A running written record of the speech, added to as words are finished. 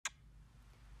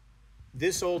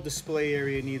This old display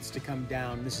area needs to come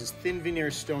down. This is thin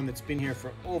veneer stone that's been here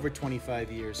for over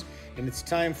 25 years. And it's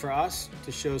time for us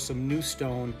to show some new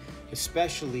stone,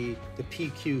 especially the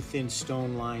PQ thin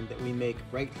stone line that we make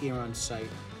right here on site.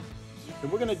 And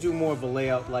we're gonna do more of a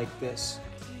layout like this.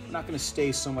 We're not gonna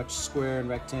stay so much square and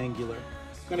rectangular.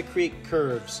 We're gonna create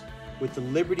curves with the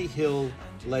Liberty Hill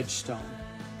ledge stone.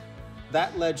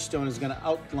 That ledge stone is gonna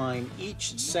outline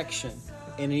each section.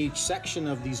 And in each section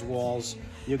of these walls,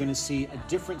 you're going to see a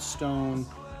different stone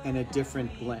and a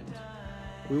different blend.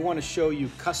 We want to show you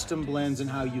custom blends and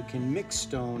how you can mix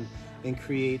stone and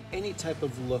create any type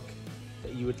of look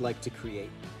that you would like to create.